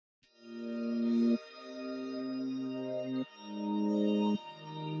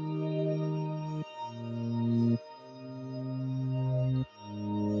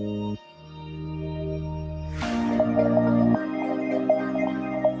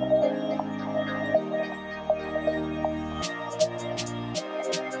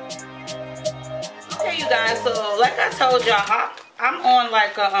guys, so like I told y'all, I'm on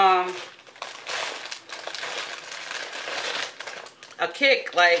like a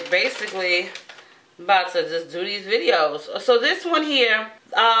kick, like basically about to just do these videos. So this one here,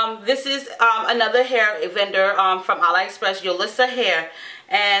 this is another hair vendor from Aliexpress, Yolissa Hair,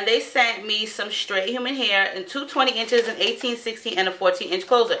 and they sent me some straight human hair in 220 inches, an 18, 16, and a 14-inch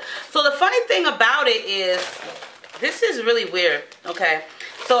closer. So the funny thing about it is, this is really weird, okay?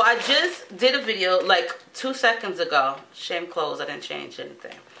 So I just did a video like 2 seconds ago. Shame clothes, I didn't change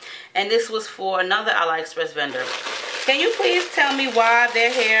anything. And this was for another Aliexpress vendor. Can you please tell me why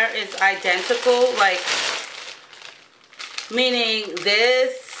their hair is identical? Like, meaning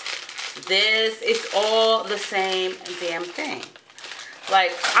this, it's all the same damn thing.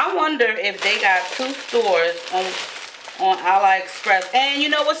 Like, I wonder if they got 2 stores on Aliexpress. And you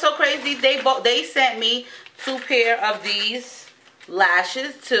know what's so crazy? They sent me 2 pair of these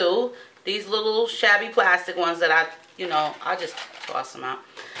lashes too. These little shabby plastic ones that I just toss them out.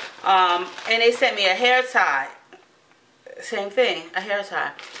 And they sent me a hair tie. Same thing, a hair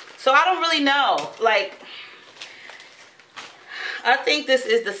tie. So I don't really know. Like, I think this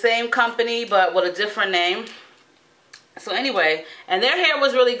is the same company but with a different name. So anyway, and their hair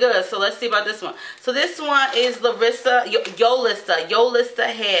was really good. So let's see about this one. So this one is Yolissa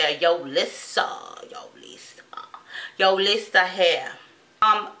Hair. Yolissa Hair.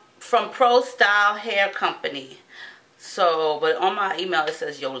 From Pro Style Hair Company. So, but on my email it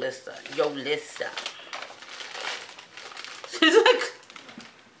says Yolissa. She's like,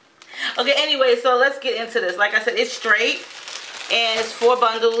 okay, anyway, so let's get into this. Like I said, it's straight, and it's 4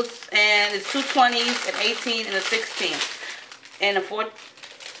 bundles, and it's 2 20s, an 18, and a 16, and a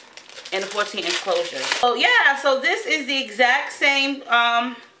 14-inch closure. So yeah, so this is the exact same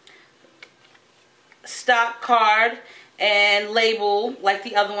stock card and label like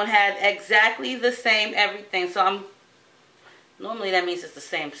the other one had, exactly the same everything. So normally that means it's the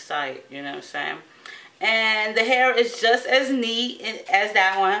same site, you know what I'm saying? And the hair is just as neat as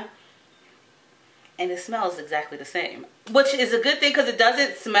that one, and it smells exactly the same, which is a good thing because it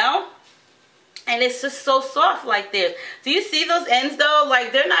doesn't smell, and it's just so soft like this. Do you see those ends though?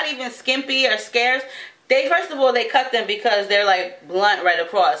 Like, they're not even skimpy or scarce. First of all, they cut them because they're like blunt right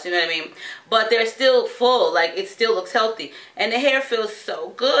across, you know what I mean? But they're still full, like it still looks healthy. And the hair feels so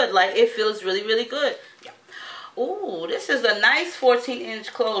good, like it feels really, really good. Yeah. Ooh, this is a nice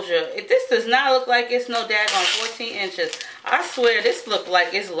 14-inch closure. This does not look like it's no daggone 14 inches. I swear this look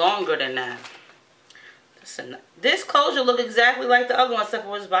like it's longer than that. This closure look exactly like the other one except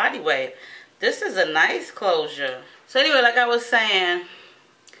for its body weight. This is a nice closure. So anyway, like I was saying,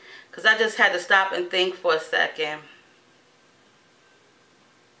 because I just had to stop and think for a second.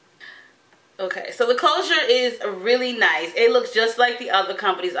 Okay, so the closure is really nice. It looks just like the other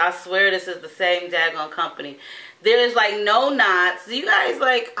companies. I swear this is the same daggone company. There's like no knots. You guys,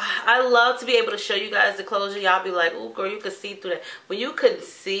 like, I love to be able to show you guys the closure. Y'all be like, ooh, girl, you could see through that. When you could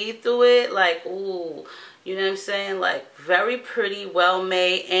see through it, like, ooh, you know what I'm saying? Like, very pretty, well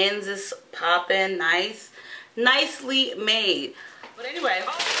made. Ends is popping, nice. Nicely made. But anyway,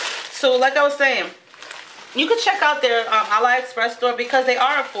 so like I was saying, you can check out their Aliexpress store because they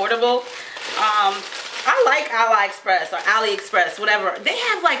are affordable. I like Aliexpress or Aliexpress, whatever. They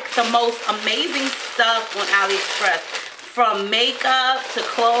have like the most amazing stuff on Aliexpress, from makeup to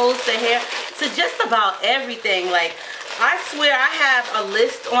clothes to hair to just about everything. Like, I swear I have a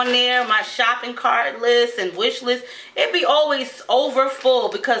list on there, my shopping cart list and wish list. It be always over full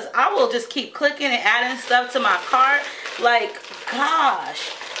because I will just keep clicking and adding stuff to my cart. Like,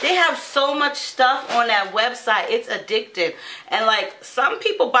 gosh, they have so much stuff on that website. It's addictive. And like, some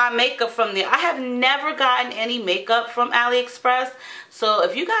people buy makeup from there. I have never gotten any makeup from Aliexpress. So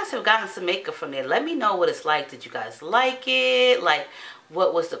if you guys have gotten some makeup from there, let me know what it's like. Did you guys like it? Like,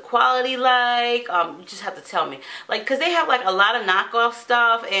 what was the quality like? You just have to tell me. Like, because they have like a lot of knockoff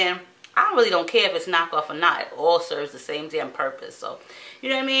stuff, and I really don't care if it's knockoff or not. It all serves the same damn purpose. So, you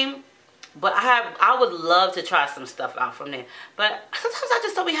know what I mean? But I would love to try some stuff out from there. But sometimes I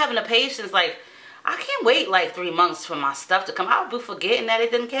just don't be having the patience. Like, I can't wait like 3 months for my stuff to come. I'll be forgetting that it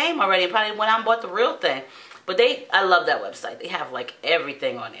didn't came already, and probably went out and bought the real thing. But I love that website. They have like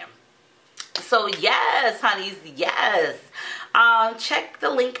everything on there. So yes, honeys, yes. Check the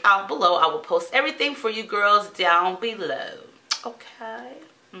link out below. I will post everything for you girls down below. Okay.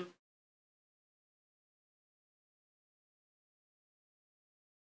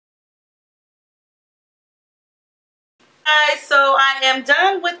 Guys, so I am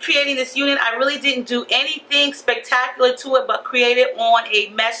done with creating this unit. I really didn't do anything spectacular to it but create it on a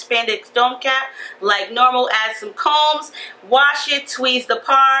mesh spandex dome cap like normal. Add some combs, wash it, tweeze the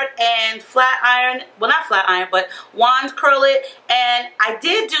part, and flat iron, well not flat iron but wand curl it. And I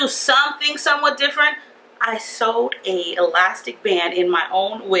did do something somewhat different. I sewed a elastic band in my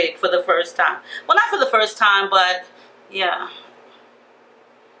own wig for the first time. Well, not for the first time, but yeah,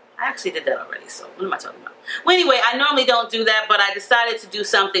 I actually did that already, so what am I talking about? Well, anyway, I normally don't do that, but I decided to do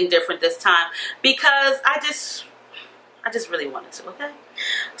something different this time because I just really wanted to, okay?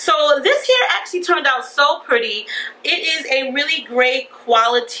 So this hair actually turned out so pretty. It is a really great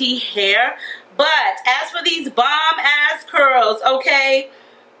quality hair, but as for these bomb-ass curls, okay,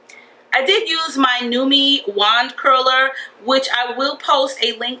 I did use my Numi wand curler, which I will post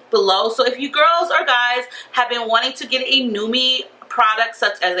a link below. So if you girls or guys have been wanting to get a Numi product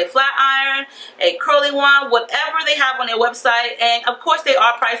such as a flat iron, a curling wand, whatever they have on their website, and of course they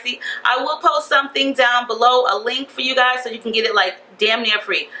are pricey, I will post something down below, a link for you guys so you can get it like damn near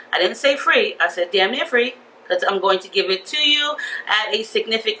free. I didn't say free, I said damn near free, because I'm going to give it to you at a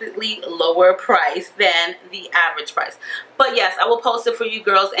significantly lower price than the average price. But yes, I will post it for you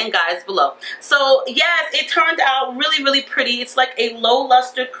girls and guys below. So yes, it turned out really, really pretty. It's like a low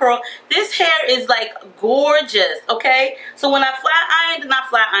luster curl. This hair is like gorgeous, okay? So when I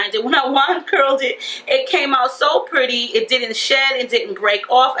when I wand curled it, it came out so pretty. It didn't shed, it didn't break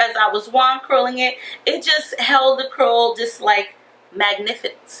off as I was wand curling it. It just held the curl just like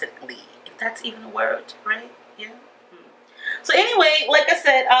magnificently, if that's even a word, right? Yeah. So anyway, like I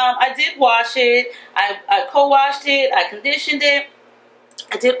said, I did wash it. I co-washed it. I conditioned it.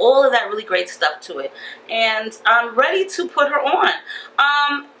 I did all of that really great stuff to it. And I'm ready to put her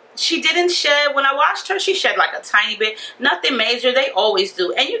on. She didn't shed. When I washed her, she shed like a tiny bit. Nothing major. They always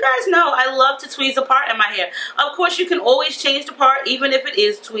do. And you guys know I love to tweeze a part in my hair. Of course, you can always change the part, even if it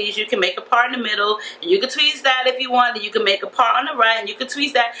is tweezed. You can make a part in the middle, and you can tweeze that if you want. And you can make a part on the right, and you can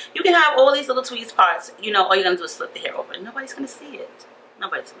tweeze that. You can have all these little tweeze parts. You know, all you're going to do is flip the hair over. Nobody's going to see it.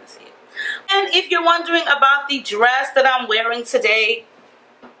 Nobody's going to see it. And if you're wondering about the dress that I'm wearing today,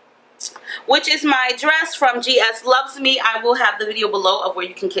 which is my dress from GS Loves Me, I will have the video below of where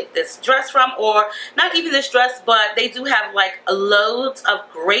you can get this dress from, or not even this dress, but they do have like loads of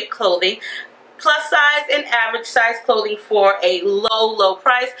great clothing, plus size and average size clothing for a low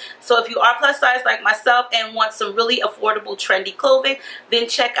price. So if you are plus size like myself and want some really affordable trendy clothing, then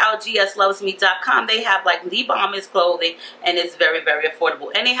check out gslovesme.com. They have like the bombest clothing, and it's very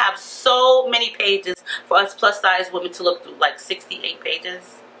affordable, and they have so many pages for us plus size women to look through, like 68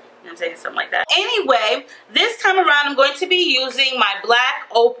 pages. You know what I'm saying? Something like that. Anyway, this time around I'm going to be using my black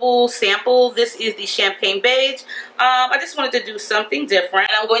opal sample. This is the champagne beige. I just wanted to do something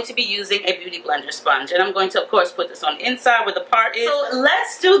different. I'm going to be using a beauty blender sponge, and I'm going to of course put this on the inside where the part is. So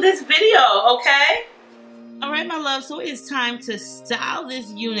let's do this video, okay? Alright my love, so it is time to style this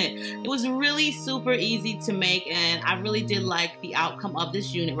unit. It was really super easy to make, and I really did like the outcome of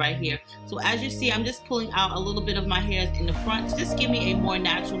this unit right here. So as you see, I'm just pulling out a little bit of my hairs in the front to just give me a more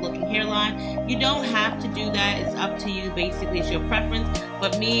natural looking hairline. You don't have to do that, it's up to you, basically it's your preference.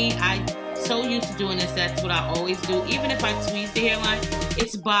 But me, I'm so used to doing this, that's what I always do. Even if I tweeze the hairline,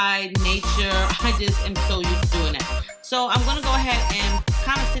 it's by nature, I just am so used to doing it. So I'm going to go ahead and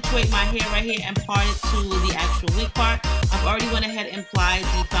kind of situate my hair right here and part it to the actual wig part. I've already went ahead and applied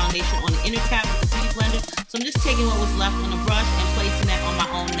the foundation on the inner cap with the beauty blender. So I'm just taking what was left on the brush and placing that on my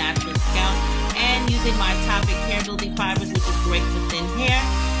own natural scalp, and using my TOPPK hair building fibers, which is great for thin hair.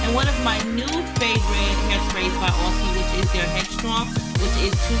 And one of my new favorite hairsprays by Aussie, which is their Headstrong, which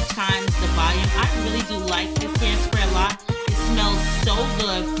is 2 times the volume. I really do like this hairspray a lot. It smells so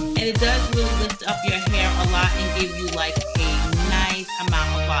good, and it does really lift up your hair a lot and give you like a nice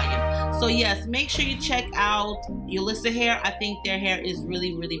amount of volume. So yes, make sure you check out Yolissa Hair. I think their hair is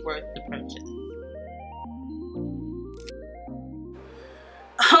really worth the purchase.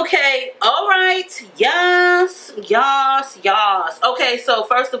 Okay, alright, yes. Okay, so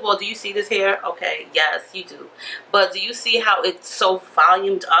first of all, do you see this hair? Okay, yes, you do. But do you see how it's so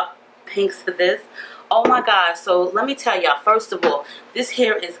volumed up thanks to this? Oh my gosh, so let me tell y'all, first of all, this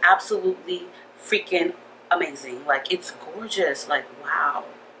hair is absolutely freaking amazing. Like, it's gorgeous, like, wow.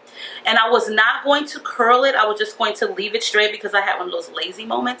 And I was not going to curl it, I was just going to leave it straight because I had one of those lazy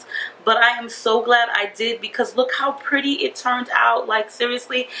moments. But I am so glad I did, because look how pretty it turned out, like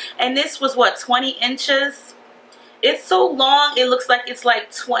seriously. And this was what, 20 inches? It's so long, it looks like it's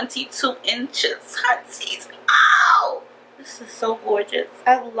like 22 inches. Jeez, ow! This is so gorgeous.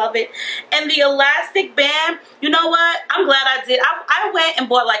 I love it. And the elastic band, you know what? I'm glad I did. I went and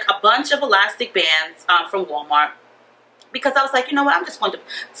bought like a bunch of elastic bands from Walmart. because I was like, you know what, I'm just going to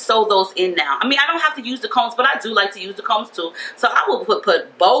sew those in now. I mean, I don't have to use the combs, but I do like to use the combs too. So I will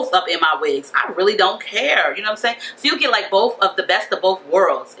put both up in my wigs. I really don't care. You know what I'm saying? So you get like both of the best of both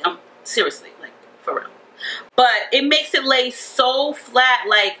worlds. Seriously, like for real. But it makes it lay so flat,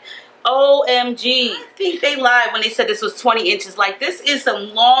 like OMG. I think they lied when they said this was 20 inches. Like, this is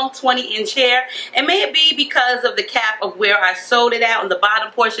some long 20-inch hair. And may it be because of the cap of where I sewed it out in the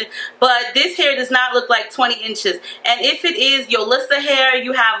bottom portion, but this hair does not look like 20 inches. And if it is Yolissa Hair,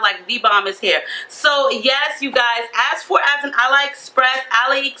 you have like the bombest hair. So yes, you guys, as an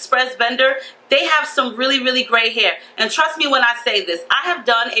Aliexpress vendor, they have some really, really great hair. And trust me when I say this, I have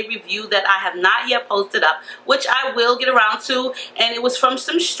done a review that I have not yet posted up, which I will get around to, and it was from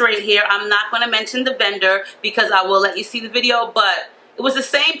some straight hair. I'm not going to mention the vendor because I will let you see the video, but it was the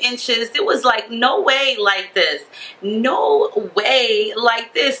same inches. It was like, no way like this. No way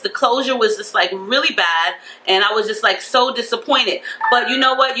like this. The closure was just like really bad, and I was just like so disappointed. But you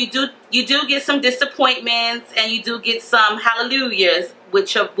know what? You do get some disappointments, and you do get some hallelujahs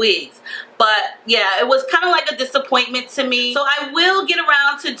with your wigs. But yeah, it was kind of like a disappointment to me. So I will get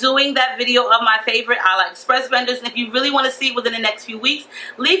around to doing that video of my favorite Aliexpress vendors. And if you really want to see it within the next few weeks,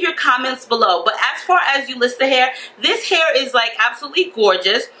 leave your comments below. But as far as Yolissa Hair, this hair is like absolutely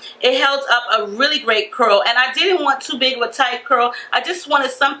gorgeous. It held up a really great curl. And I didn't want too big of a tight curl. I just wanted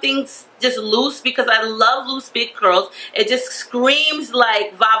something just loose because I love loose big curls. It just screams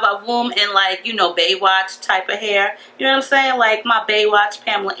like va va voom and like, you know, Baywatch type of hair. You know what I'm saying? Like my Baywatch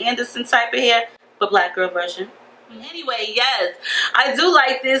Pamela Anderson type of hair, but black girl version. Anyway, yes, I do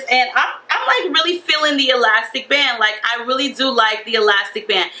like this, and I'm like really feeling the elastic band. Like, I really do like the elastic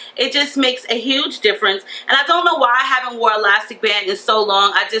band. It just makes a huge difference, and I don't know why I haven't worn elastic band in so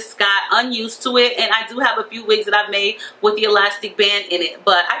long. I just got unused to it, and I do have a few wigs that I've made with the elastic band in it,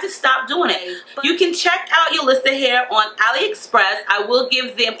 but I just stopped doing it. You can check out Yolissa Hair on Aliexpress. I will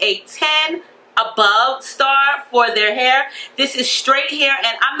give them a 10 above star for their hair. This is straight hair,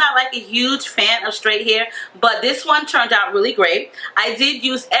 and I'm not like a huge fan of straight hair, but this one turned out really great. I did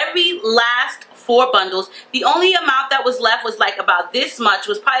use every last 4 bundles. The only amount that was left was like about this much,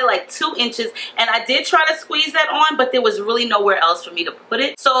 was probably like 2 inches, and I did try to squeeze that on, but there was really nowhere else for me to put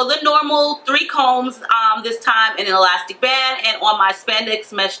it. So the normal 3 combs this time, and an elastic band, and on my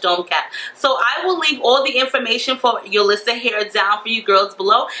spandex mesh dome cap. So I will leave all the information for Yolissa Hair down for you girls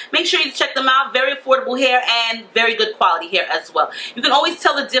below. Make sure you check them out. Very affordable hair and very good quality hair as well. You can always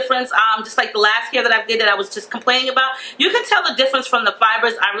tell the difference, just like the last hair that I did that I was just complaining about. You can tell the difference from the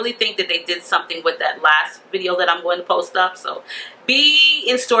fibers. I really think that they did something with that last video that I'm going to post up, so be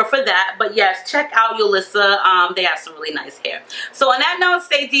in store for that. But yes, check out Yolissa. They have some really nice hair. So on that note,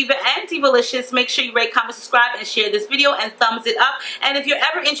 stay diva and divalicious. Make sure you rate, comment, subscribe, and share this video, and thumbs it up. And if you're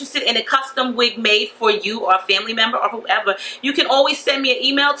ever interested in a custom wig made for you or a family member or whoever, you can always send me an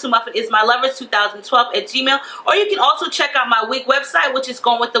email to MuffinIsMyLovers2012@gmail, or you can also check out my wig website, which is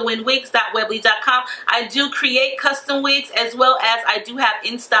goingwiththewindwigs.weebly.com. I do create custom wigs, as well as I do have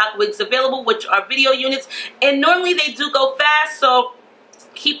in-stock wigs available, which are video units, and normally they do go fast, so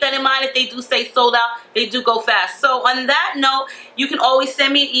keep that in mind. If they do say sold out, they do go fast. So on that note, you can always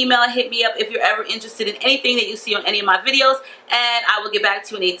send me an email and hit me up if you're ever interested in anything that you see on any of my videos, and I will get back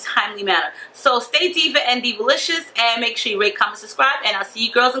to you in a timely manner. So stay diva and divalicious, and make sure you rate, comment, subscribe, and I'll see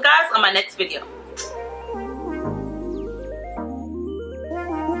you girls and guys on my next video.